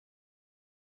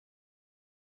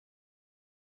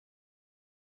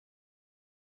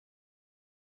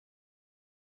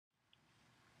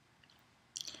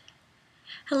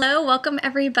Hello, welcome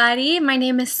everybody. My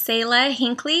name is Selah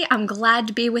Hinckley. I'm glad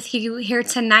to be with you here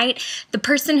tonight. The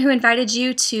person who invited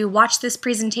you to watch this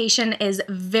presentation is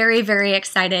very, very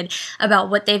excited about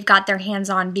what they've got their hands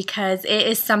on because it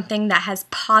is something that has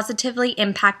positively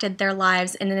impacted their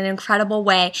lives in an incredible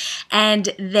way,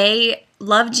 and they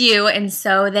loved you, and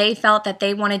so they felt that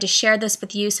they wanted to share this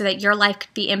with you so that your life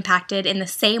could be impacted in the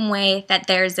same way that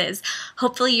theirs is.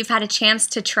 Hopefully you've had a chance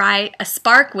to try a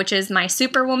Spark, which is my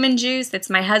Superwoman juice. It's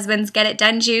my husband's Get It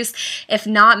Done juice. If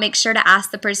not, make sure to ask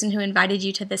the person who invited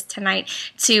you to this tonight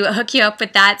to hook you up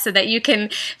with that so that you can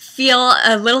feel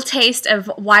a little taste of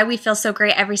why we feel so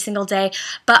great every single day.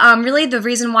 But really the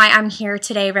reason why I'm here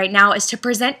today right now is to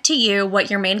present to you what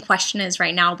your main question is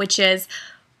right now, which is,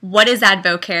 what is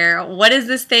Advocare? What is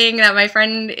this thing that my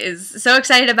friend is so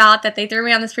excited about that they threw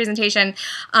me on this presentation?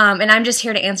 And I'm just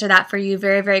here to answer that for you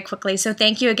very, very quickly. So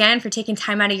thank you again for taking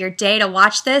time out of your day to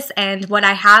watch this, and what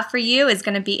I have for you is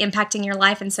going to be impacting your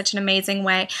life in such an amazing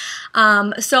way.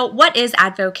 So what is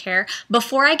Advocare?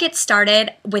 Before I get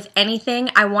started with anything,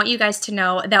 I want you guys to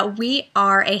know that we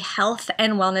are a health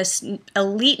and wellness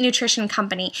elite nutrition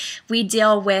company. We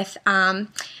deal with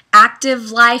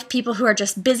active life, people who are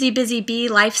just busy bee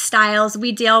lifestyles.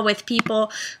 We deal with people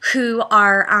who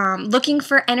are looking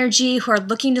for energy, who are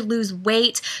looking to lose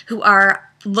weight, who are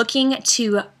looking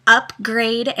to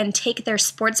upgrade and take their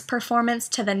sports performance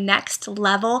to the next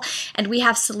level, and we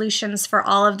have solutions for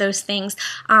all of those things.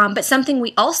 But something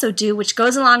we also do, which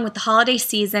goes along with the holiday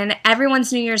season,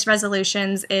 everyone's New Year's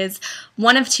resolutions, is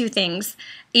one of two things.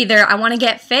 Either I want to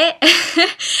get fit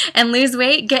and lose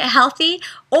weight, get healthy,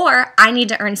 or I need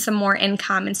to earn some more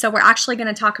income. And so we're actually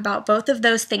going to talk about both of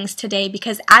those things today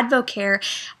because Advocare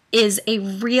is a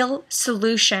real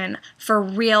solution for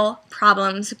real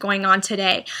problems going on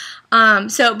today.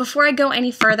 So before I go any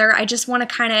further, I just want to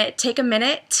kind of take a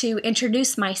minute to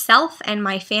introduce myself and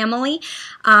my family.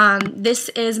 This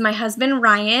is my husband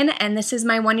Ryan, and this is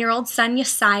my 1-year-old son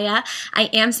Yesiah. I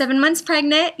am 7 months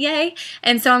pregnant, yay!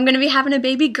 And so I'm going to be having a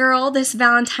baby girl this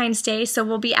Valentine's Day, so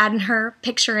we'll be adding her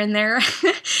picture in there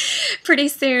pretty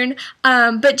soon.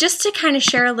 But just to kind of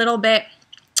share a little bit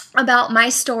about my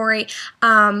story.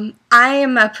 I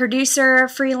am a producer,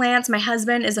 freelance. My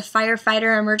husband is a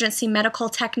firefighter, emergency medical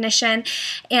technician,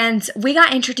 and we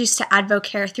got introduced to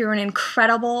Advocare through an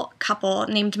incredible couple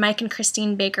named Mike and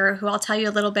Christine Baker, who I'll tell you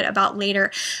a little bit about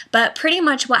later. But pretty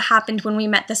much what happened when we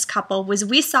met this couple was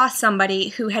we saw somebody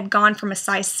who had gone from a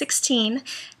size 16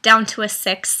 down to a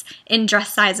 6 in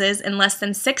dress sizes in less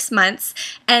than 6 months,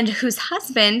 and whose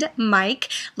husband, Mike,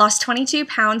 lost 22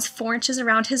 pounds, 4 inches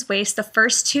around his waist the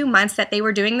first 2 months that they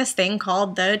were doing this thing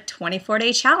called the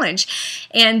 24-day challenge.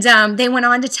 And they went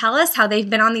on to tell us how they've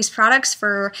been on these products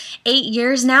for 8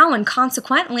 years now, and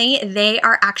consequently they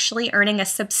are actually earning a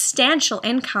substantial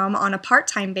income on a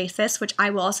part-time basis, which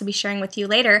I will also be sharing with you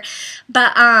later.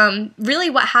 But really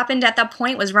what happened at that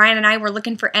point was Ryan and I were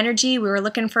looking for energy. We were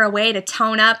looking for a way to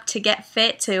tone up, to get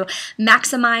fit, to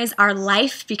maximize our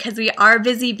life, because we are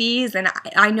busy bees, and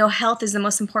I know health is the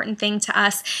most important thing to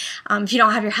us. If you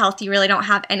don't have your health, you really don't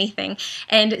have anything.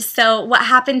 And so what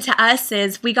happened to us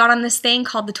is we got on this thing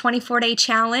called the 24-day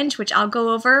challenge, which I'll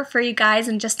go over for you guys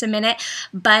in just a minute,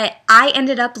 but I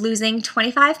ended up losing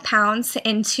 25 pounds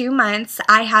in 2 months.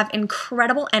 I have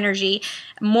incredible energy,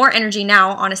 more energy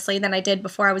now, honestly, than I did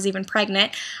before I was even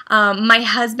pregnant. My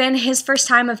husband, his first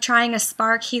time of trying a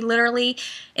Spark, he literally,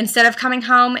 instead of coming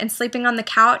home and sleeping on the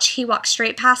couch, he walked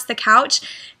straight past the couch,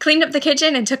 cleaned up the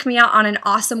kitchen, and took me out on an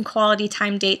awesome quality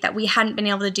time date that we hadn't been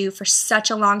able to do for such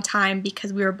a long time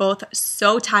because we were both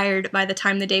so tired by the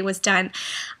time the day was done.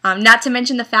 Not to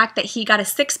mention the fact that he got a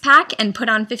 6-pack and put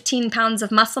on 15 pounds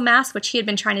of muscle mass, which he had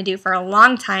been trying to do for a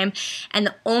long time, and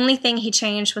the only thing he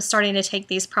changed was starting to take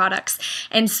these products.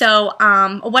 And so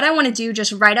what I want to do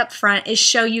just right up front is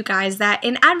show you guys that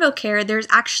in Advocare there's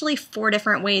actually 4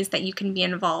 different ways that you can be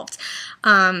involved.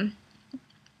 Let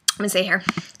me say here.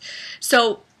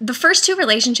 So the first 2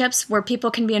 relationships where people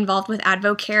can be involved with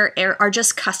Advocare are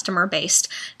just customer-based.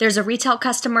 There's a retail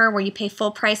customer where you pay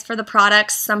full price for the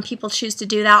products. Some people choose to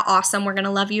do that. Awesome. We're going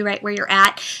to love you right where you're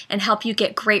at and help you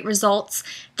get great results.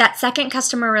 That second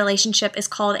customer relationship is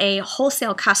called a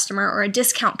wholesale customer or a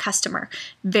discount customer.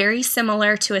 Very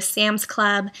similar to a Sam's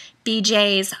Club,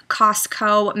 BJ's,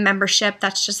 Costco membership.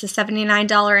 That's just a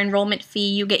 $79 enrollment fee.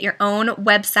 You get your own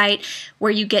website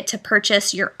where you get to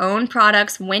purchase your own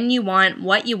products when you want,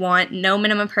 what you want, no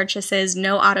minimum purchases,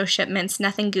 no auto shipments,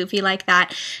 nothing goofy like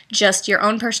that. Just your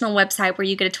own personal website where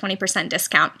you get a 20%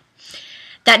 discount.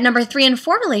 That number 3 and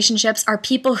 4 relationships are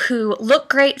people who look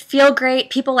great, feel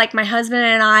great, people like my husband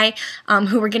and I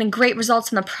who were getting great results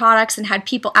from the products and had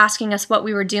people asking us what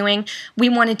we were doing. We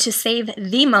wanted to save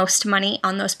the most money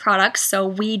on those products, so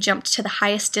we jumped to the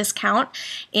highest discount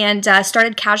and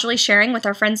started casually sharing with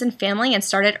our friends and family and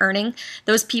started earning.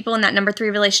 Those people in that number 3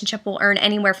 relationship will earn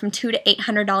anywhere from $200 to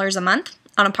 $800 a month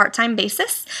on a part-time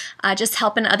basis, just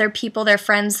helping other people, their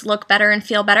friends, look better and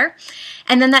feel better.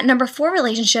 And then that number 4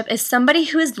 relationship is somebody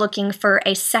who is looking for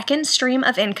a second stream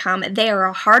of income. They are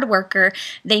a hard worker.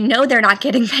 They know they're not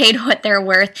getting paid what they're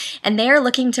worth, and they are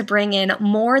looking to bring in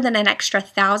more than an extra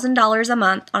 $1,000 a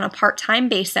month on a part-time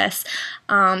basis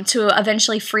to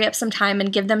eventually free up some time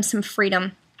and give them some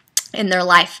freedom in their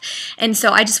life. And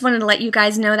so I just wanted to let you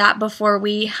guys know that before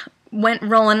we went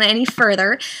rolling any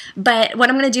further. But what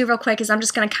I'm going to do real quick is I'm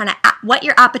just going to kind of whet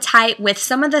your appetite with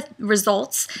some of the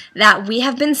results that we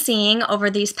have been seeing over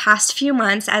these past few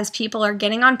months as people are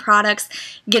getting on products,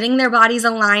 getting their bodies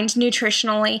aligned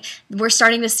nutritionally. We're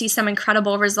starting to see some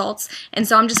incredible results. And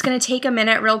so I'm just going to take a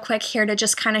minute real quick here to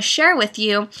just kind of share with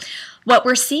you what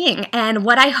we're seeing. And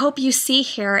what I hope you see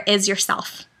here is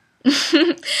yourself.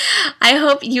 I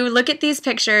hope you look at these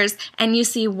pictures and you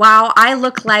see, wow, I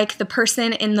look like the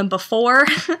person in the before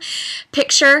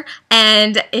picture,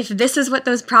 and if this is what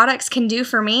those products can do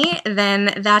for me,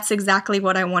 then that's exactly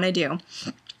what I want to do.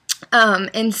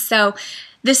 And so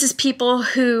this is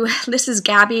this is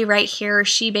Gabby right here.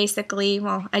 She basically,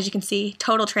 well, as you can see,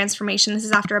 total transformation. This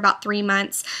is after about 3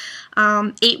 months.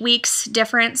 8 weeks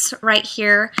difference right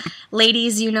here.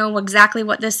 Ladies, you know exactly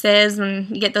what this is, and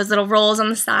you get those little rolls on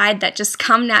the side that just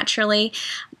come naturally.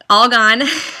 All gone.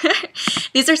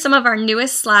 These are some of our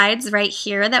newest slides right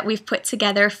here that we've put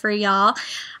together for y'all.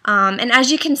 And as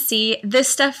you can see, this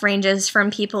stuff ranges from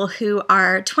people who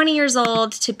are 20 years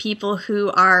old to people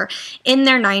who are in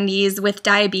their 90s with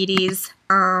diabetes.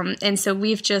 And so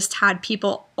we've just had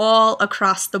people all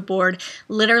across the board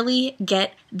literally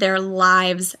get their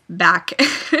lives back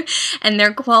and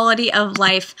their quality of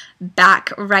life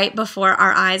back right before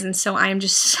our eyes. And so I'm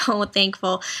just so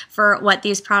thankful for what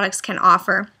these products can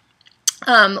offer.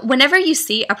 Whenever you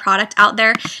see a product out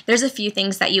there, there's a few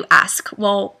things that you ask.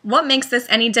 Well, what makes this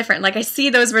any different? Like, I see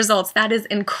those results. That is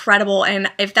incredible.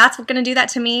 And if that's going to do that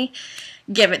to me,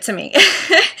 give it to me.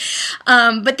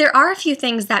 But there are a few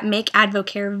things that make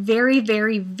Advocare very,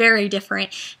 very, very different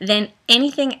than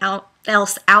anything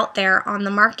else out there on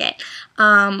the market.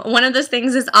 One of those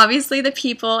things is obviously the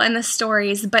people and the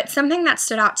stories, but something that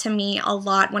stood out to me a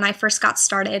lot when I first got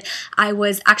started, I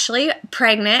was actually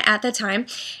pregnant at the time,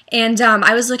 and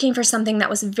I was looking for something that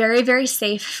was very, very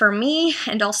safe for me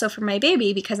and also for my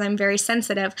baby because I'm very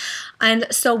sensitive. And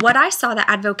so what I saw that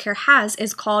Advocare has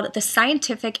is called the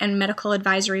Scientific and Medical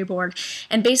Advisory Board.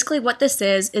 And basically what this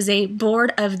is a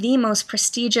board of the most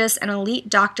prestigious and elite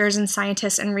doctors and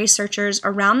scientists and researchers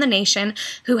around the nation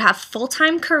who have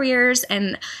full-time careers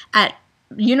and at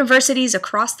universities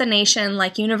across the nation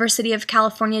like University of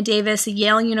California, Davis,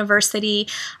 Yale University,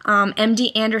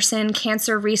 MD Anderson,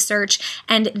 Cancer Research,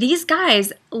 and these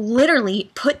guys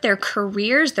literally put their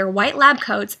careers, their white lab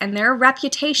coats, and their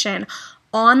reputation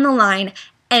on the line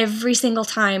every single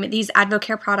time these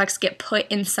Advocare products get put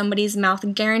in somebody's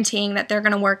mouth, guaranteeing that they're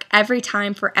going to work every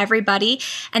time for everybody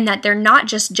and that they're not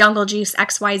just jungle juice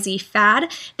XYZ fad.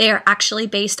 They are actually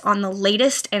based on the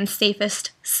latest and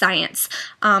safest science.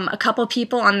 A couple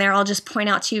people on there I'll just point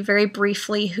out to you very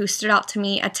briefly who stood out to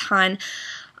me a ton.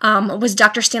 Was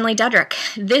Dr. Stanley Dedrick.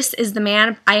 This is the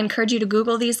man, I encourage you to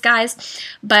Google these guys,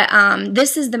 but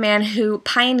this is the man who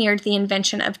pioneered the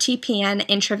invention of TPN,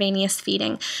 intravenous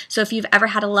feeding. So if you've ever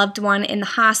had a loved one in the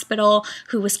hospital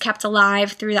who was kept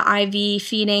alive through the IV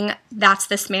feeding, that's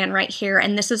this man right here,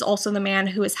 and this is also the man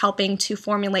who is helping to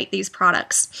formulate these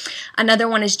products. Another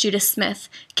one is Judith Smith,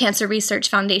 Cancer Research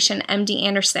Foundation, MD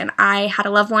Anderson. I had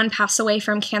a loved one pass away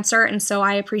from cancer, and so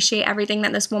I appreciate everything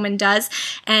that this woman does,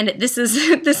 and this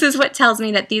is what tells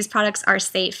me that these products are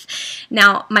safe.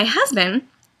 Now, my husband,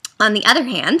 on the other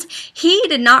hand, he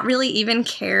did not really even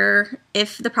care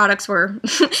if the products were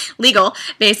legal,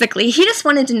 basically. He just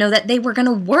wanted to know that they were going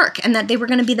to work and that they were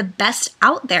going to be the best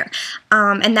out there,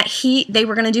 and that they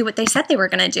were going to do what they said they were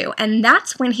going to do. And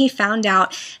that's when he found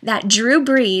out that Drew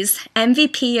Brees,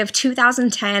 MVP of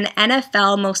 2010,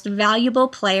 NFL Most Valuable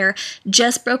Player,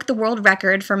 just broke the world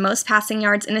record for most passing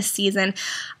yards in a season.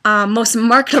 Most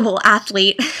marketable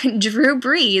athlete, Drew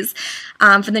Brees,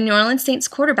 for the New Orleans Saints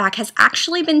quarterback, has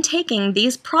actually been taking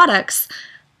these products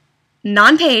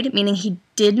non-paid, meaning he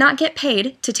did not get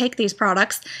paid to take these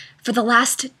products, for the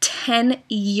last 10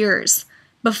 years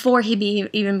before he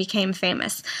even became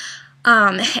famous.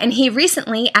 And he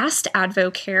recently asked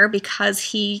Advocare, because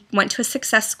he went to a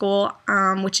success school,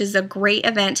 which is a great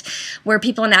event where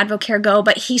people in Advocare go,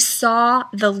 but he saw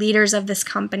the leaders of this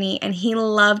company and he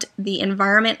loved the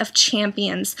environment of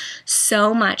champions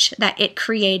so much that it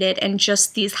created, and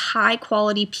just these high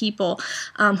quality people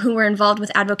who were involved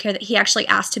with Advocare, that he actually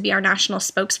asked to be our national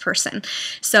spokesperson.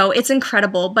 So it's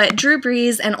incredible. But Drew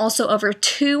Brees and also over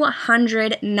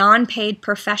 200 non-paid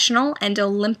professional and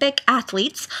Olympic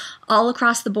athletes all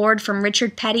across the board, from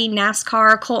Richard Petty,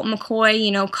 NASCAR, Colt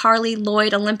McCoy, Carly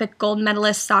Lloyd, Olympic gold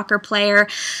medalist, soccer player,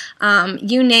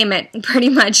 you name it, pretty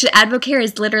much. Advocare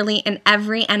is literally in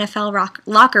every NFL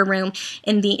locker room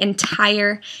in the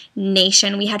entire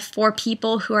nation. We had 4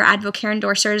 people who are Advocare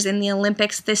endorsers in the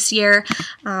Olympics this year,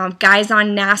 guys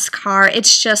on NASCAR.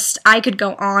 It's just, I could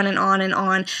go on and on and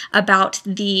on about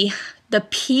the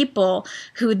people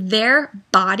who their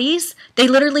bodies, they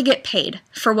literally get paid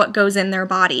for what goes in their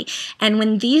body. And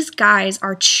when these guys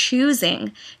are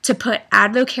choosing to put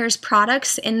Advocare's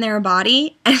products in their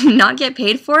body and not get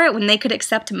paid for it when they could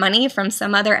accept money from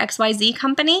some other XYZ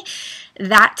company,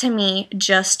 that to me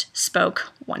just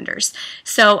spoke wonders.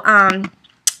 So,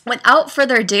 without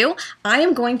further ado, I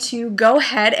am going to go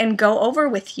ahead and go over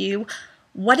with you,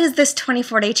 what is this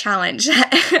 24-day challenge?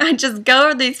 I just go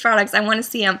over these products. I want to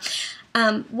see them.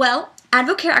 Well,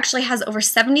 Advocare actually has over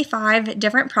 75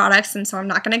 different products, and so I'm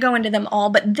not going to go into them all,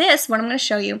 but this, what I'm going to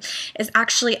show you, is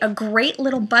actually a great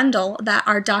little bundle that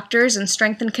our doctors and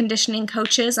strength and conditioning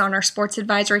coaches on our Sports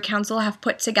Advisory Council have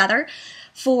put together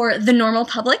for the normal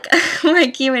public,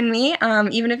 like you and me,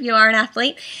 even if you are an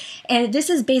athlete. And this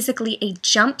is basically a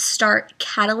jumpstart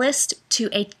catalyst to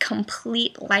a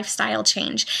complete lifestyle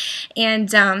change. And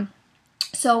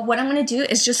so what I'm going to do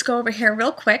is just go over here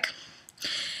real quick.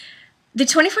 The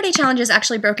 24-day challenge is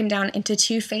actually broken down into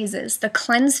 2 phases, the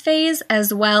cleanse phase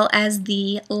as well as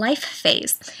the life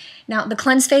phase. Now, the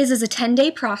cleanse phase is a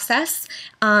 10-day process.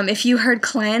 If you heard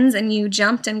cleanse and you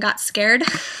jumped and got scared,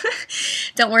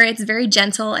 don't worry, it's very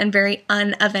gentle and very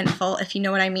uneventful, if you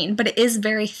know what I mean. But it is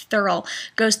very thorough.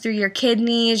 Goes through your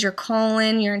kidneys, your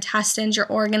colon, your intestines, your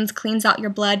organs, cleans out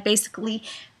your blood, basically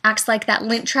acts like that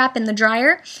lint trap in the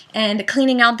dryer. And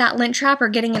cleaning out that lint trap or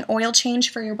getting an oil change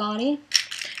for your body,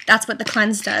 that's what the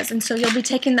cleanse does. And so you'll be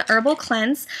taking the herbal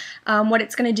cleanse. What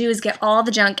it's going to do is get all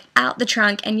the junk out the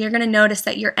trunk, and you're going to notice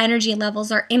that your energy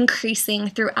levels are increasing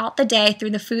throughout the day through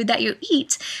the food that you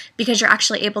eat, because you're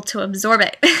actually able to absorb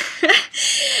it.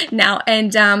 Now,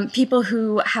 and people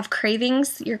who have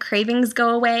cravings, your cravings go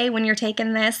away when you're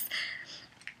taking this.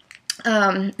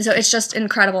 So it's just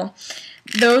incredible.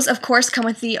 Those, of course, come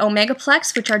with the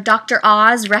Omegaplex, which are Dr.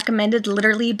 Oz recommended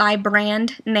literally by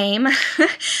brand name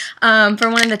for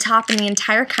one of the top in the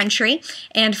entire country.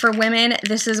 And for women,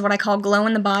 this is what I call glow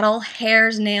in the bottle.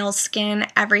 Hairs, nails, skin,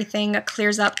 everything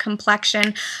clears up,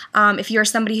 complexion. If you're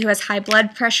somebody who has high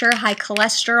blood pressure, high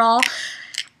cholesterol,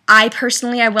 I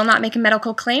personally, I will not make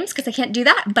medical claims because I can't do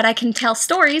that, but I can tell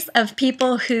stories of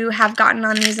people who have gotten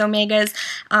on these omegas,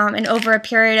 and over a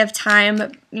period of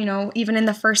time, even in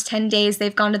the first 10 days,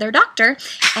 they've gone to their doctor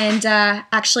and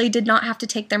actually did not have to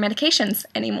take their medications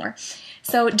anymore.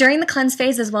 So during the cleanse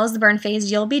phase as well as the burn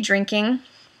phase, you'll be drinking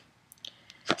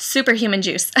superhuman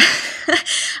juice.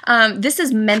 This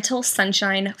is mental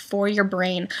sunshine for your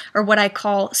brain, or what I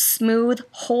call smooth,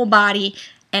 whole body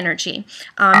energy.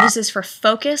 This is for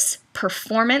focus,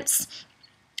 performance.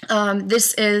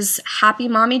 This is happy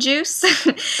mommy juice.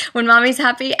 When mommy's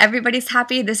happy, everybody's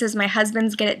happy. This is my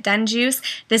husband's get it done juice.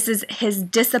 This is his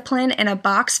discipline in a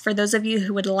box for those of you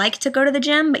who would like to go to the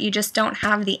gym, but you just don't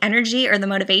have the energy or the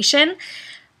motivation.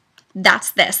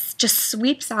 That's this. Just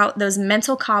sweeps out those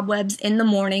mental cobwebs in the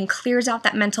morning, clears out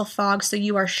that mental fog so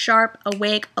you are sharp,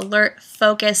 awake, alert,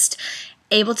 focused,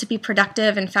 able to be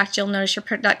productive. In fact, you'll notice your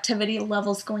productivity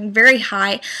levels going very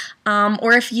high.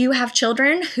 Or if you have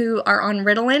children who are on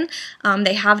Ritalin,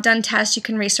 they have done tests. You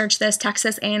can research this,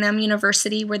 Texas A&M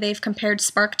University, where they've compared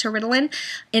Spark to Ritalin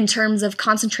in terms of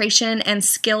concentration and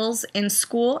skills in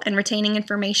school and retaining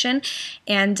information.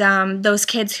 And those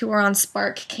kids who are on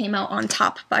Spark came out on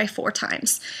top by 4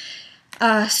 times.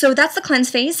 So that's the cleanse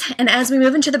phase, and as we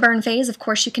move into the burn phase, of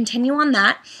course, you continue on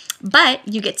that, but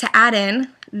you get to add in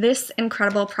this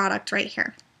incredible product right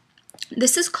here.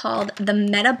 This is called the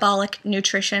Metabolic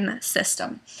Nutrition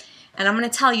System, and I'm going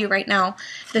to tell you right now,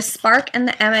 the Spark and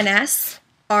the MNS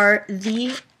are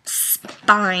the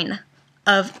spine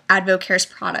of Advocare's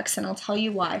products, and I'll tell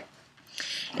you why.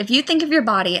 If you think of your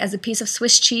body as a piece of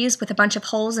Swiss cheese with a bunch of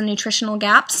holes and nutritional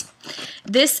gaps,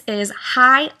 this is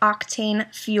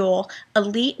high-octane fuel,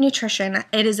 elite nutrition.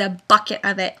 It is a bucket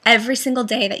of it every single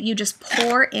day that you just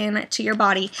pour into your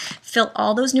body. Fill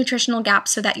all those nutritional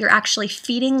gaps so that you're actually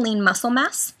feeding lean muscle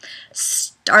mass,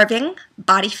 starving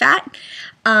body fat,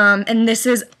 and this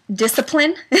is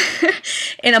discipline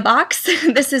in a box.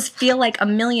 This is feel like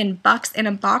 $1,000,000 in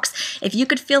a box. If you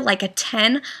could feel like a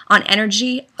 10 on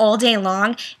energy all day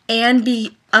long and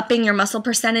be upping your muscle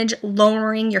percentage,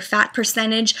 lowering your fat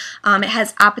percentage. It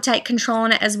has appetite control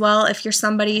in it as well if you're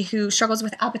somebody who struggles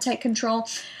with appetite control.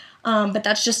 But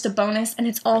that's just a bonus, and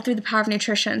it's all through the power of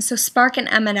nutrition. So Spark and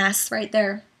M&S right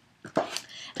there.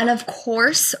 And of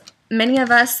course, many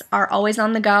of us are always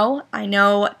on the go. I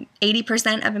know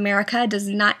 80% of America does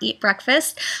not eat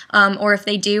breakfast, or if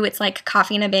they do, it's like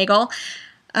coffee and a bagel,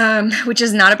 which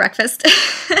is not a breakfast.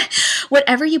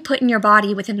 Whatever you put in your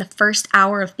body within the first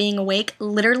hour of being awake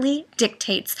literally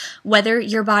dictates whether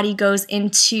your body goes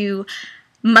into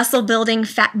muscle building,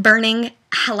 fat burning,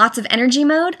 lots of energy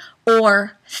mode,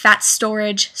 or fat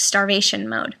storage, starvation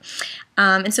mode.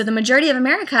 And so the majority of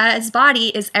America's body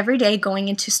is every day going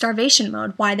into starvation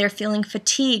mode. Why? They're feeling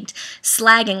fatigued,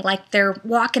 slagging, like they're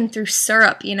walking through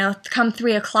syrup, you know, come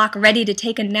 3 o'clock ready to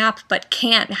take a nap but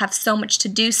can't, have so much to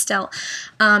do still.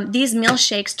 These meal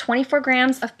shakes, 24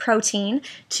 grams of protein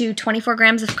to 24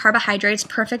 grams of carbohydrates,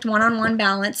 perfect one-on-one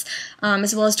balance,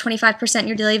 as well as 25%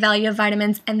 your daily value of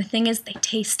vitamins. And the thing is, they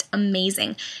taste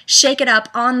amazing. Shake it up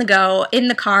on the go, in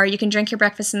the car. You can drink your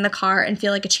breakfast in the car and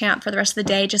feel like a champ for the rest of the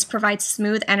day. Just provides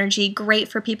smooth energy, great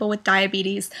for people with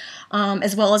diabetes,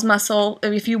 as well as muscle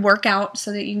if you work out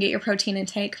so that you can get your protein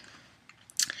intake.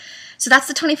 So that's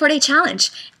the 24-day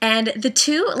challenge. And the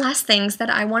two last things that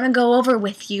I want to go over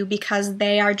with you, because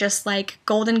they are just like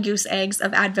golden goose eggs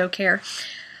of Advocare.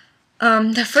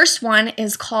 The first one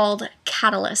is called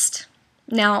Catalyst.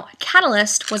 Now,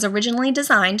 Catalyst was originally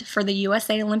designed for the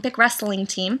USA Olympic wrestling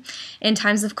team in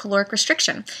times of caloric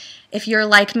restriction. If you're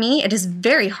like me, it is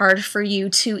very hard for you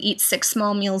to eat 6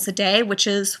 small meals a day, which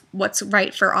is what's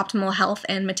right for optimal health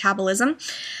and metabolism.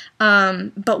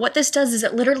 But what this does is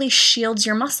it literally shields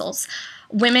your muscles.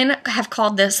 Women have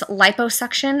called this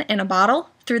liposuction in a bottle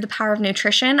through the power of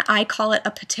nutrition. I call it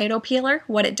a potato peeler.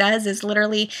 What it does is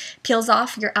literally peels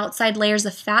off your outside layers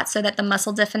of fat so that the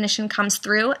muscle definition comes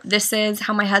through. This is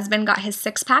how my husband got his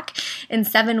 6-pack in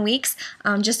 7 weeks.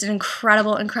 Just an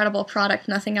incredible, incredible product.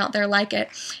 Nothing out there like it.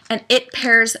 And it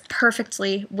pairs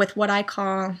perfectly with what I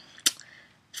call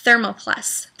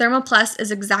Thermoplus. Thermoplus is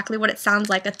exactly what it sounds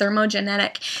like, a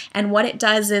thermogenetic. And what it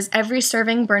does is every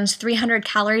serving burns 300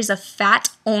 calories of fat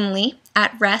only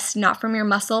at rest, not from your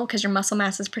muscle, because your muscle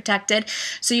mass is protected.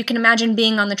 So you can imagine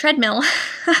being on the treadmill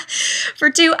for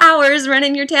 2 hours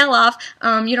running your tail off.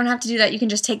 You don't have to do that. You can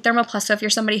just take Thermoplus. So if you're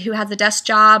somebody who has a desk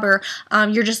job, or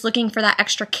you're just looking for that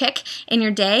extra kick in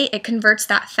your day, it converts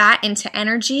that fat into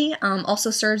energy.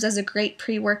 Also serves as a great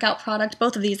pre-workout product.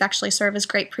 Both of these actually serve as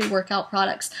great pre-workout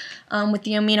products with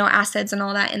the amino acids and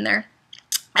all that in there.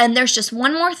 And there's just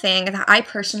one more thing that I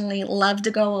personally love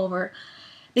to go over,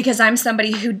 because I'm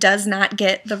somebody who does not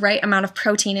get the right amount of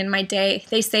protein in my day.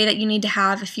 They say that you need to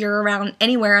have, if you're around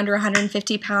anywhere under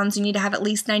 150 pounds, you need to have at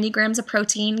least 90 grams of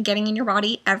protein getting in your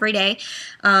body every day.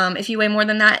 If you weigh more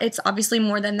than that, it's obviously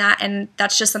more than that, and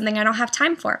that's just something I don't have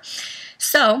time for.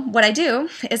 So what I do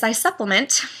is I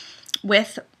supplement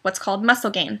with what's called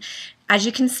muscle gain. As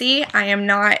you can see, I am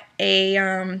not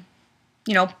a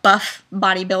buff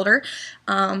bodybuilder,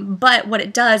 but what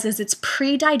it does is it's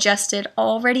pre-digested,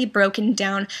 already broken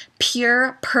down,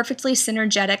 pure, perfectly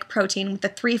synergetic protein with the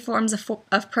 3 forms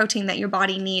of protein that your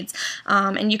body needs.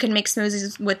 And you can make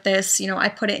smoothies with this. I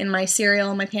put it in my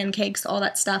cereal, my pancakes, all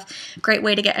that stuff. Great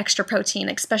way to get extra protein,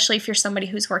 especially if you're somebody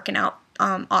who's working out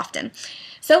often.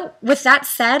 So with that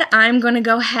said, I'm going to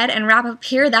go ahead and wrap up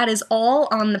here. That is all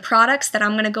on the products that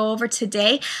I'm going to go over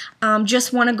today.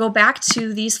 Just want to go back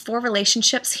to these 4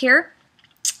 relationships here.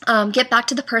 Get back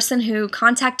to the person who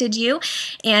contacted you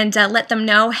and let them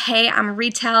know, hey, I'm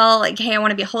retail, like, hey, I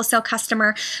want to be a wholesale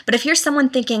customer. But if you're someone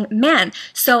thinking, man,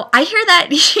 so I hear that,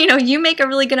 you make a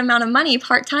really good amount of money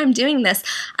part-time doing this.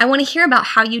 I want to hear about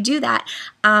how you do that.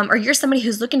 Or you're somebody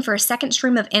who's looking for a second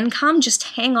stream of income, just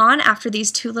hang on after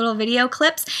these 2 little video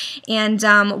clips, and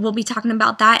we'll be talking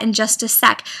about that in just a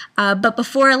sec. But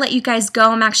before I let you guys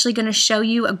go, I'm actually going to show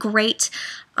you a great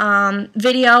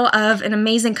video of an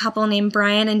amazing couple named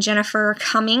Brian and Jennifer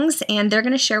Cummings, and they're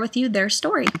going to share with you their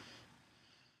story.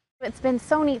 It's been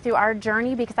so neat through our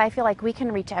journey because I feel like we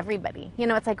can reach everybody. You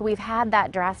know, it's like we've had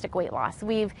that drastic weight loss.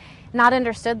 We've not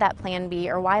understood that plan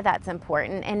B or why that's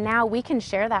important. And now we can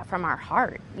share that from our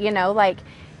heart. You know, like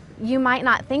you might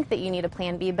not think that you need a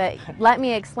plan B, but let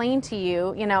me explain to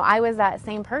you, you know, I was that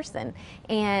same person.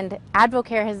 And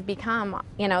Advocare has become,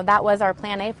 you know, that was our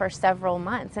plan A for several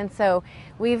months. And so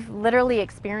we've literally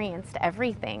experienced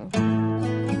everything.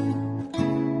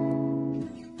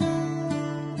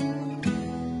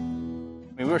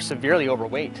 We were severely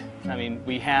overweight. I mean,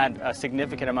 we had a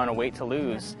significant amount of weight to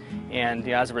lose, and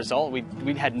as a result,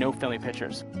 we had no family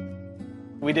pictures.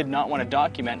 We did not want to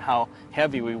document how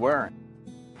heavy we were.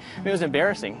 I mean, it was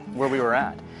embarrassing where we were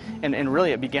at, and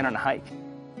really it began on a hike.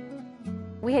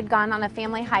 We had gone on a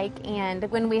family hike, and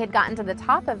when we had gotten to the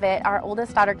top of it, our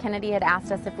oldest daughter Kennedy had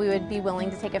asked us if we would be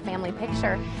willing to take a family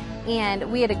picture, and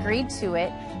we had agreed to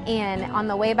it. And on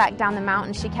the way back down the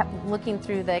mountain, she kept looking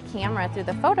through the camera, through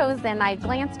the photos, and I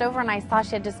glanced over and I saw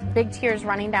she had just big tears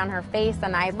running down her face,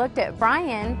 and I looked at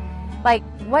Brian like,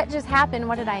 what just happened?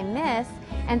 What did I miss?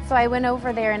 And so I went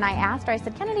over there and I asked her, I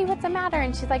said, Kennedy, what's the matter?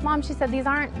 And she's like, Mom, she said, these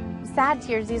aren't sad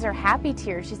tears, these are happy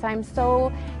tears. She said, I'm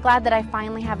so glad that I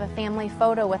finally have a family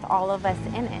photo with all of us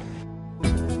in it.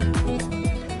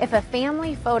 If a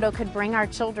family photo could bring our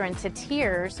children to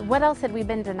tears, what else had we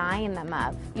been denying them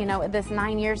of? You know, this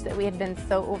 9 years that we had been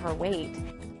so overweight.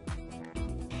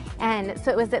 And so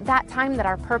it was at that time that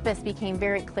our purpose became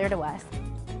very clear to us.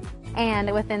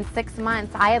 And within 6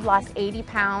 months, I had lost 80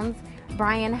 pounds.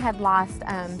 Brian had lost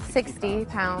 60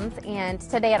 pounds, and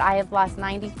today I have lost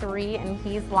 93, and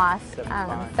he's lost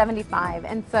 75.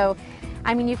 And so,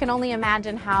 I mean, you can only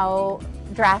imagine how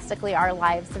drastically our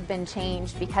lives have been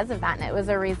changed because of that, and it was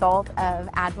a result of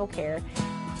Advocare.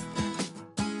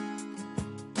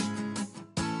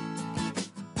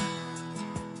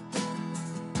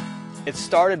 It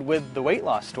started with the weight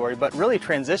loss story, but really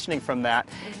transitioning from that,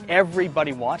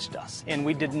 everybody watched us, and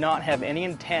we did not have any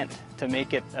intent to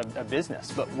make it a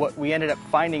business. But what we ended up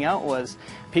finding out was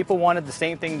people wanted the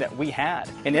same thing that we had.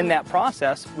 And in that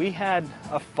process, we had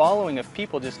a following of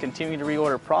people just continuing to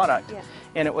reorder product. Yeah.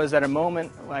 And it was at a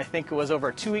moment, I think it was over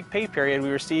a 2-week pay period, we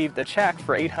received a check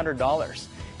for $800.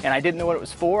 And I didn't know what it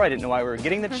was for. I didn't know why we were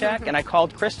getting the check. And I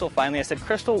called Crystal finally. I said,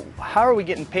 Crystal, how are we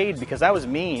getting paid? Because I was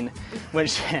mean when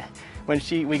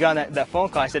we got that phone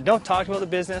call. I said, don't talk about the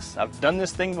business. I've done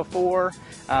this thing before.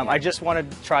 I just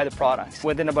wanted to try the products.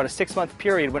 Within about a 6-month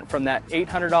period, went from that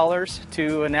 $800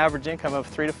 to an average income of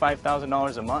 $3,000 to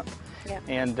 $5,000 a month. Yeah.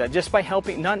 And just by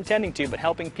helping, not intending to, but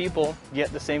helping people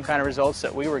get the same kind of results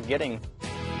that we were getting.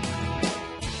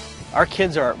 Our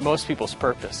kids are most people's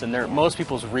purpose, and they're most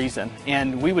people's reason,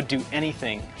 and we would do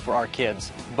anything for our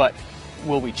kids, but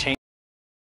will we change?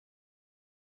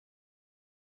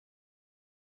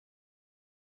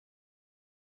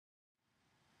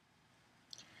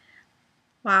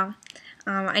 Wow.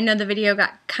 I know the video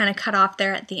got kind of cut off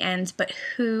there at the end, but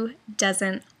who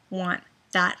doesn't want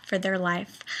that for their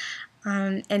life?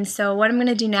 And so what I'm going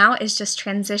to do now is just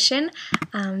transition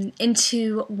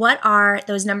into what are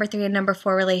those number 3 and number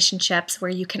 4 relationships where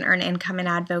you can earn income in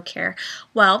Advocare.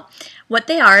 Well, what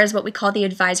they are is what we call the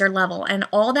advisor level, and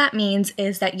all that means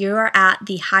is that you are at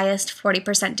the highest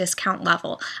 40% discount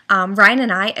level. Ryan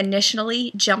and I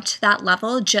initially jumped to that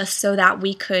level just so that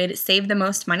we could save the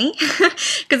most money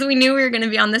because we knew we were going to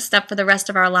be on this stuff for the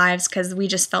rest of our lives because we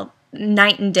just felt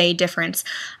night and day difference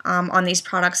on these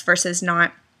products versus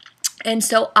not. And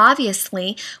so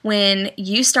obviously when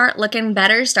you start looking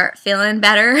better, start feeling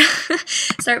better,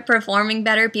 start performing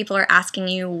better, people are asking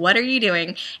you, what are you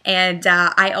doing? And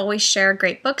I always share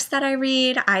great books that I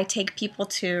read. I take people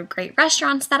to great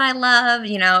restaurants that I love.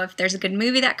 You know, if there's a good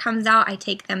movie that comes out, I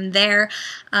take them there.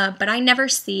 But I never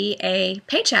see a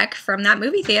paycheck from that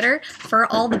movie theater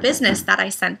for all the business that I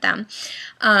sent them.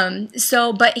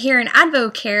 But here in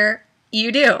Advocare,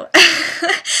 you do.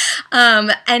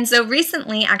 And so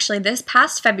recently, actually this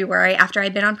past February, after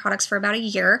I'd been on products for about a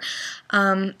year,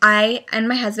 I and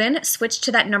my husband switched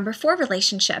to that number 4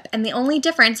 relationship. And the only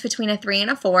difference between a 3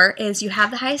 and a 4 is you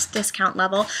have the highest discount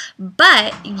level,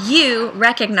 but you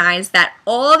recognize that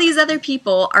all these other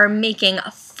people are making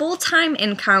full-time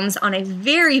incomes on a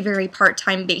very, very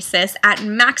part-time basis at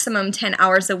maximum 10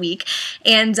 hours a week.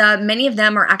 And many of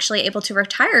them are actually able to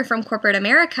retire from corporate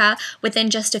America within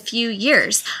just a few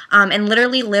years and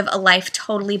literally live a life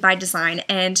totally by design.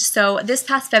 And so this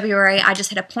past February, I just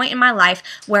hit a point in my life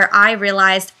where I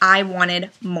realized I wanted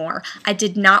more. I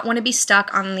did not want to be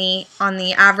stuck on the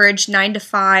average 9 to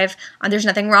 5. There's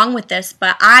nothing wrong with this,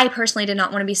 but I personally did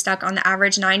not want to be stuck on the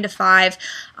average 9 to 5,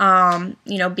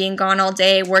 you know, being gone all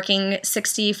day, working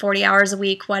 60, 40 hours a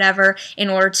week, whatever, in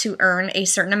order to earn a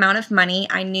certain amount of money.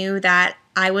 I knew that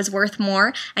I was worth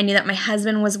more. I knew that my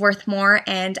husband was worth more,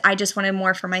 and I just wanted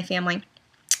more for my family.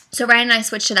 So Ryan and I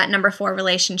switched to that number 4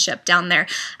 relationship down there,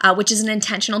 which is an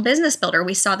intentional business builder.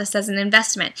 We saw this as an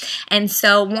investment. And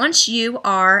so once you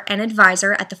are an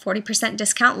advisor at the 40%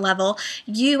 discount level,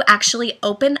 you actually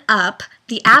open up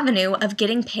the avenue of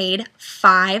getting paid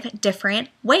 5 different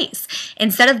ways.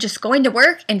 Instead of just going to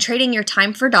work and trading your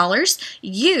time for dollars,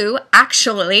 you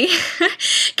actually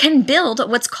can build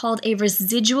what's called a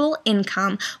residual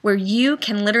income, where you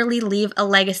can literally leave a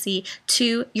legacy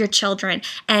to your children.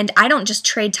 And I don't just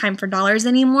trade time for dollars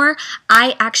anymore.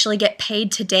 I actually get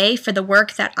paid today for the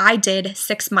work that I did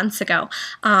 6 months ago,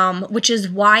 which is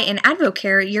why in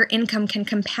Advocare, your income can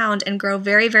compound and grow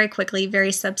very, very quickly,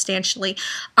 very substantially.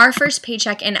 Our first paycheck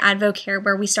in Advocare,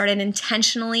 where we started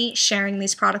intentionally sharing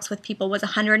these products with people, was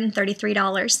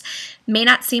 $133. May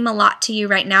not seem a lot to you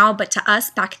right now, but to us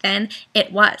back then,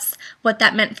 it was. What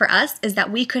that meant for us is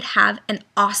that we could have an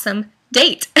awesome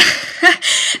date.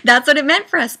 That's what it meant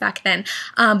for us back then.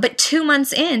 But 2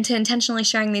 months into intentionally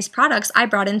sharing these products, I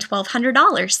brought in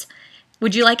 $1,200.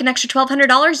 Would you like an extra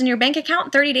 $1,200 in your bank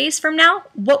account 30 days from now?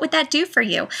 What would that do for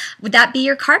you? Would that be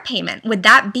your car payment? Would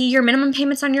that be your minimum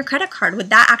payments on your credit card? Would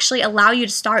that actually allow you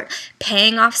to start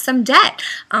paying off some debt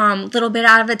a little bit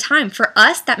out of a time? For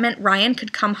us, that meant Ryan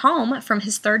could come home from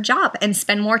his 3rd job and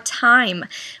spend more time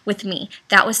with me.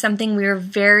 That was something we were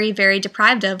very, very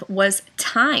deprived of, was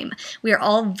time. We are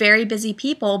all very busy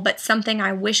people, but something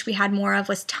I wish we had more of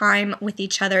was time with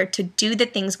each other to do the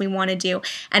things we want to do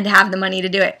and to have the money to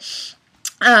do it.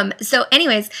 So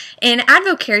anyways, in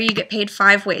Advocare, you get paid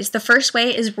 5 ways. The first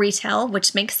way is retail,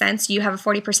 which makes sense. You have a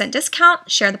 40% discount,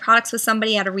 share the products with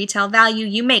somebody at a retail value,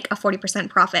 you make a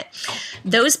 40% profit.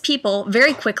 Those people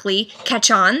very quickly catch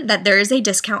on that there is a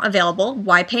discount available.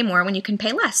 Why pay more when you can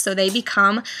pay less? So they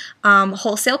become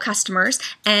wholesale customers,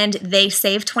 and they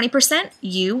save 20%,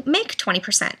 you make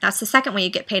 20%. That's the second way you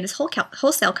get paid, is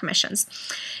wholesale commissions.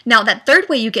 Now, that third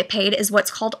way you get paid is what's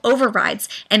called overrides.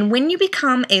 And when you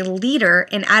become a leader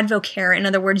in Advocare, in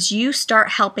other words, you start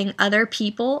helping other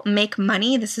people make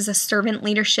money. This is a servant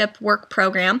leadership work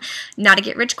program, not a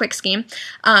get-rich-quick scheme.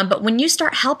 But when you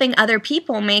start helping other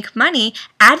people make money,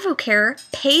 Advocare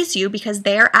pays you, because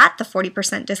they are at the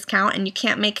 40% discount and you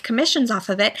can't make commissions off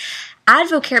of it.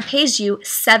 Advocare pays you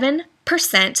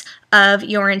 7% of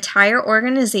your entire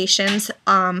organization's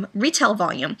retail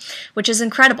volume, which is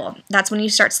incredible. That's when you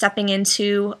start stepping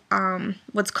into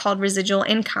what's called residual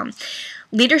income.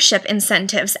 Leadership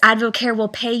incentives. Advocare will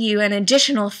pay you an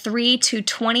additional 3 to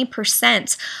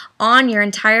 20% on your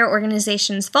entire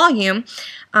organization's volume,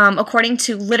 according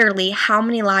to literally how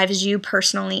many lives you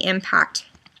personally impact.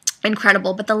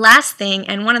 Incredible. But the last thing,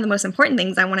 and one of the most important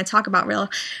things I want to talk about real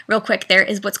quick there,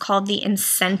 is what's called the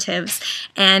incentives.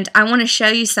 And I want to show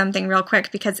you something real quick,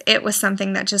 because it was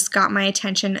something that just got my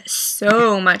attention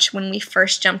so much when we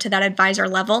first jumped to that advisor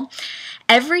level.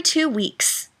 Every 2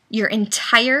 weeks, your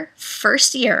entire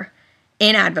first year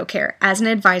in Advocare as an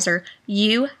advisor,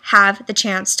 you have the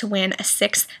chance to win a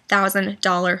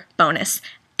 $6,000 bonus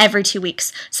every 2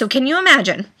 weeks. So can you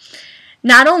imagine?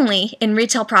 Not only in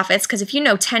retail profits, because if you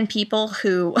know 10 people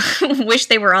who wish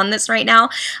they were on this right now,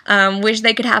 wish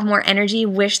they could have more energy,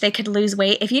 wish they could lose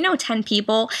weight, if you know 10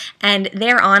 people and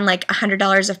they're on like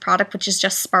 $100 of product, which is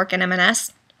just Spark and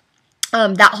M&S,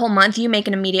 that whole month you make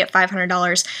an immediate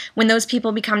 $500. When those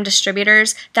people become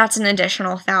distributors, that's an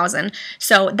additional $1,000.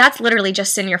 So that's literally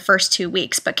just in your first 2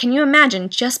 weeks. But can you imagine,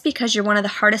 just because you're one of the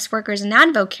hardest workers in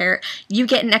Advocare, you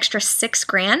get an extra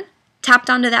 $6,000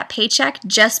 tapped onto that paycheck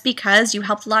just because you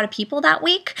helped a lot of people that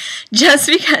week, just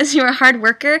because you're a hard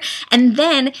worker, and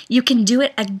then you can do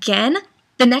it again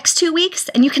the next 2 weeks,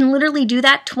 and you can literally do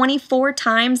that 24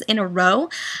 times in a row.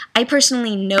 I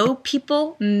personally know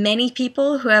people, many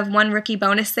people, who have won rookie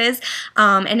bonuses,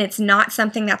 and it's not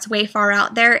something that's way far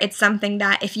out there. It's something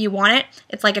that if you want it,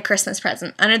 it's like a Christmas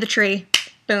present. Under the tree,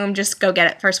 boom, just go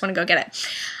get it. First one to go get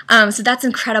it. So that's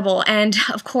incredible. And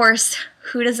of course,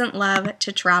 who doesn't love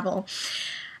to travel?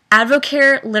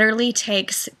 Advocare literally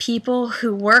takes people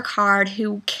who work hard,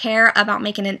 who care about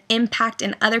making an impact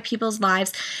in other people's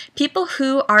lives, people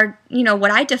who are,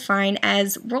 what I define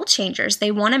as world changers.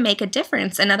 They want to make a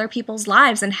difference in other people's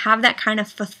lives and have that kind of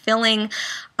fulfilling,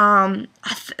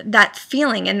 that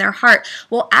feeling in their heart.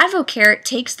 Well, Advocare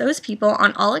takes those people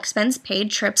on all expense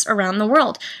paid trips around the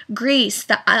world. Greece,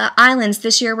 the islands.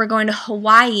 This year we're going to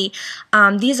Hawaii.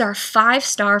 These are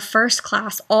 5-star first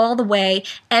class all the way.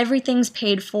 Everything's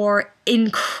paid for.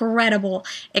 Incredible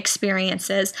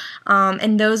experiences.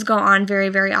 And those go on very,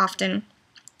 very often.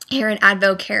 here at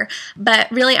Advocare.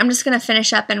 But really, I'm just going to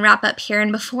finish up and wrap up here.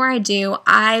 And before I do,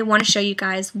 I want to show you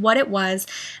guys what it was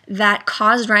that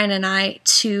caused Ryan and I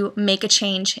to make a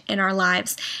change in our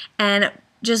lives. And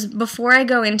just before I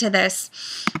go into this,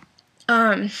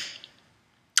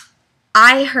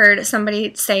 I heard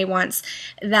somebody say once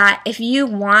that if you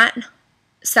want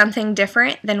something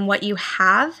different than what you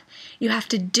have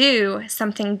to do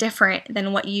something different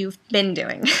than what you've been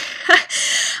doing.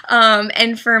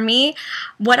 And for me,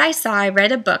 what I saw, I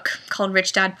read a book called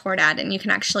Rich Dad, Poor Dad, and you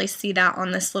can actually see that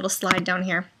on this little slide down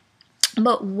here.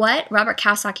 But what Robert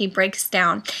Kiyosaki breaks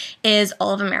down is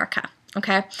all of America.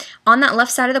 Okay, on that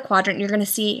left side of the quadrant, you're going to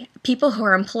see people who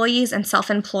are employees and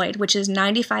self-employed, which is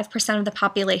 95% of the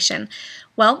population.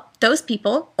 Well, those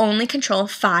people only control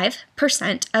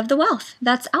 5% of the wealth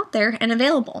that's out there and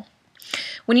available.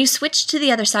 When you switch to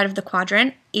the other side of the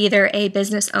quadrant, either a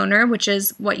business owner, which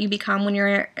is what you become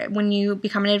when you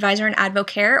become an advisor in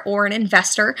Advocare, or an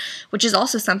investor, which is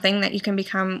also something that you can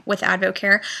become with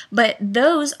Advocare, but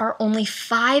those are only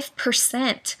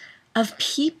 5% of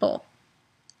people.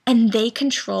 And they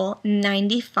control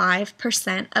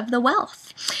 95% of the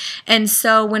wealth. And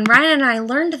so when Ryan and I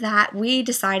learned that, we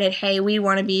decided, hey, we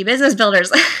want to be business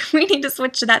builders. We need to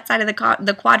switch to that side of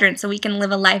the quadrant so we can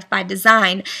live a life by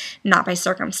design, not by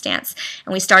circumstance.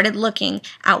 And we started looking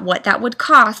at what that would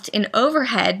cost in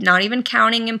overhead, not even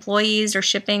counting employees or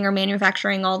shipping or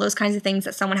manufacturing, all those kinds of things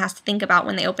that someone has to think about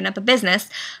when they open up a business,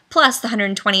 plus the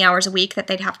 120 hours a week that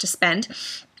they'd have to spend.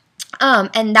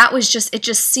 And that was it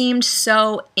just seemed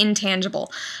so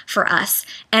intangible for us.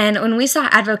 And when we saw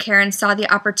Advocare and saw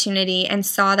the opportunity and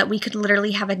saw that we could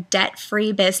literally have a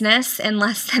debt-free business in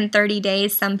less than 30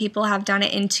 days, some people have done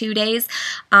it in 2 days,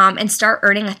 and start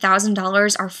earning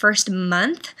 $1,000 our first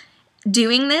month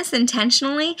doing this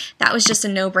intentionally, that was just a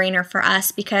no-brainer for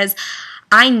us, because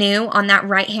I knew on that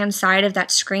right-hand side of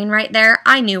that screen right there,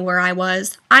 I knew where I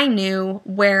was. I knew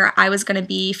where I was going to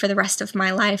be for the rest of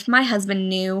my life. My husband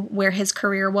knew where his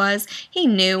career was. He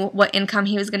knew what income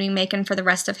he was going to be making for the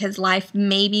rest of his life,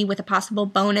 maybe with a possible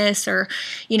bonus or,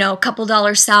 a couple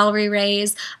dollars salary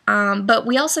raise. But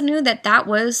we also knew that that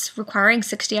was requiring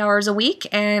 60 hours a week,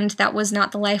 and that was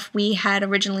not the life we had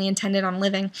originally intended on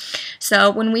living. So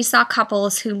when we saw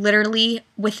couples who literally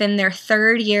within their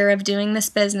third year of doing this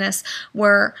business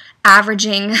were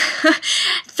averaging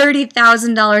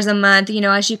 $30,000 a month.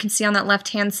 As you can see on that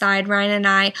left-hand side, Ryan and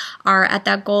I are at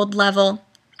that gold level.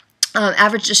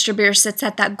 Average distributor sits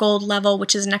at that gold level,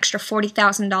 which is an extra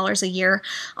 $40,000 a year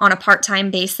on a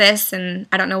part-time basis. And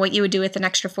I don't know what you would do with an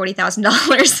extra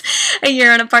 $40,000 a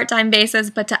year on a part-time basis,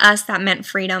 but to us that meant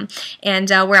freedom. And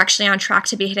we're actually on track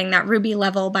to be hitting that ruby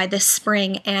level by this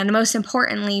spring. And most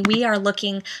importantly, we are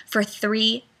looking for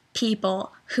 3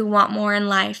 people who want more in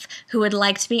life, who would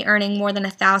like to be earning more than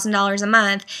 $1,000 a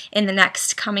month in the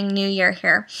next coming new year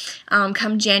here,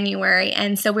 come January.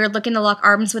 And so we're looking to lock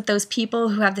arms with those people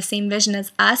who have the same vision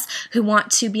as us, who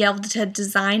want to be able to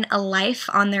design a life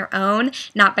on their own,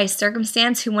 not by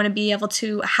circumstance, who want to be able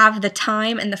to have the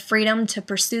time and the freedom to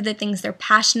pursue the things they're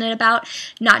passionate about,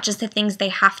 not just the things they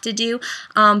have to do.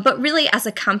 But really, as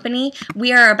a company,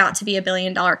 we are about to be a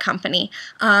billion-dollar company.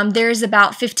 There's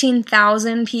about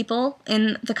 15,000 people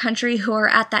in the country who are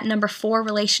at that number 4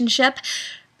 relationship,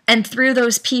 and through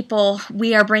those people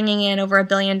we are bringing in over $1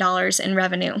 billion in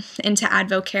revenue into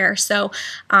Advocare. So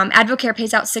Advocare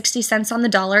pays out 60 cents on the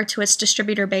dollar to its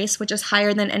distributor base, which is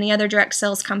higher than any other direct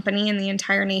sales company in the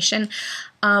entire nation.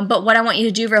 But what I want you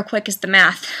to do real quick is the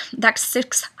math. That's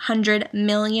 $600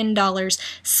 million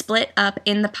split up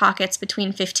in the pockets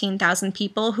between 15,000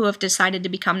 people who have decided to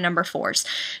become number 4s.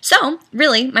 So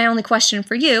really, my only question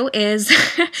for you is,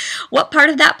 what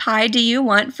part of that pie do you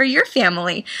want for your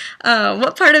family?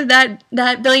 What part of that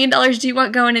 $1 billion do you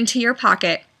want going into your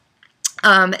pocket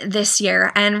this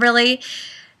year? And really,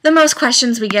 the most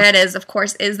questions we get is, of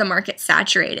course, is the market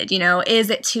saturated? Is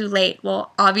it too late?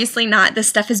 Well, obviously not. This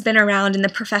stuff has been around in the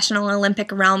professional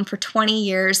Olympic realm for 20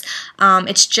 years.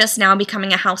 It's just now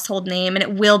becoming a household name, and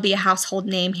it will be a household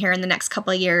name here in the next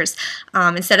couple of years.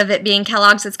 Instead of it being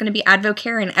Kellogg's, it's going to be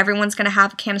Advocare, and everyone's going to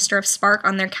have a canister of Spark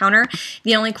on their counter.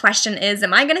 The only question is,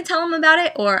 am I going to tell them about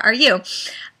it, or are you?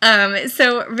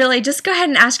 So really, just go ahead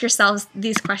and ask yourselves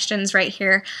these questions right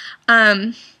here.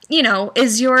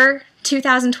 Is your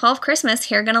 2012 Christmas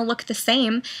here going to look the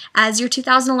same as your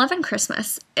 2011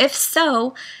 Christmas? If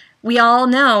so, we all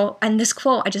know, and this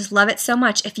quote, I just love it so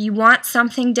much, if you want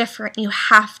something different, you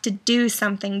have to do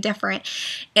something different.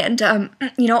 And,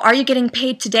 are you getting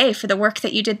paid today for the work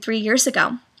that you did 3 years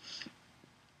ago?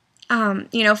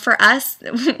 For us,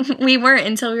 we weren't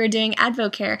until we were doing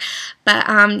Advocare, but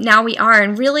now we are.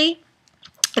 And really,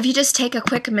 if you just take a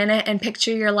quick minute and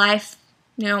picture your life,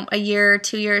 you know, a year,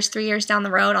 2 years, 3 years down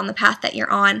the road on the path that you're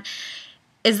on,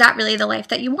 is that really the life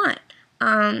that you want?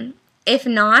 If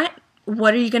not,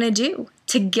 what are you going to do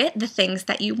to get the things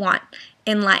that you want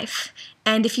in life?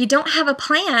 And if you don't have a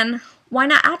plan, why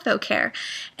not Advocare?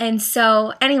 And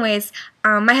so anyways,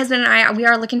 my husband and I, we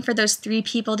are looking for those 3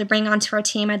 people to bring onto our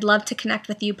team. I'd love to connect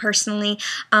with you personally,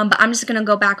 but I'm just going to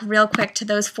go back real quick to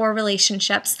those 4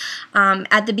 relationships.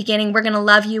 At the beginning, we're going to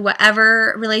love you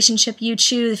whatever relationship you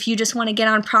choose. If you just want to get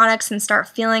on products and start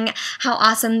feeling how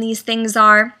awesome these things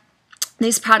are,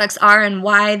 these products are, and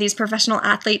why these professional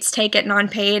athletes take it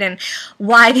non-paid, and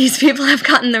why these people have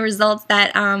gotten the results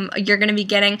that you're going to be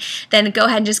getting, then go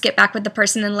ahead and just get back with the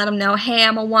person and let them know, hey,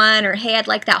 I'm a 1, or hey, I'd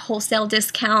like that wholesale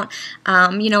discount.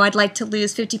 You know, I'd like to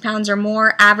lose 50 pounds or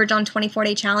more. Average on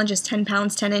 24-day challenge is 10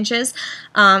 pounds, 10 inches,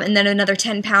 and then another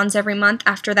 10 pounds every month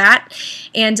after that.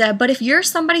 And but if you're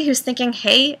somebody who's thinking,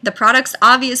 hey, the products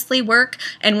obviously work,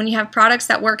 and when you have products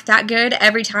that work that good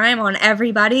every time on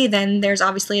everybody, then there's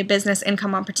obviously a business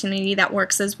income opportunity that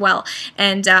works as well.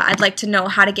 And I'd like to know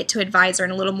how to get to advisor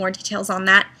and a little more details on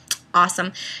that.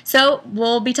 Awesome. So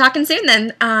we'll be talking soon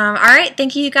then. All right.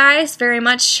 Thank you guys very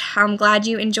much. I'm glad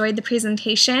you enjoyed the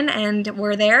presentation and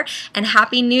were there. And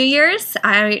Happy New Year's.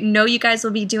 I know you guys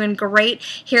will be doing great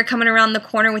here coming around the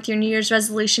corner with your New Year's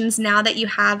resolutions now that you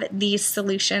have these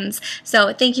solutions.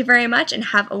 So thank you very much and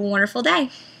have a wonderful day.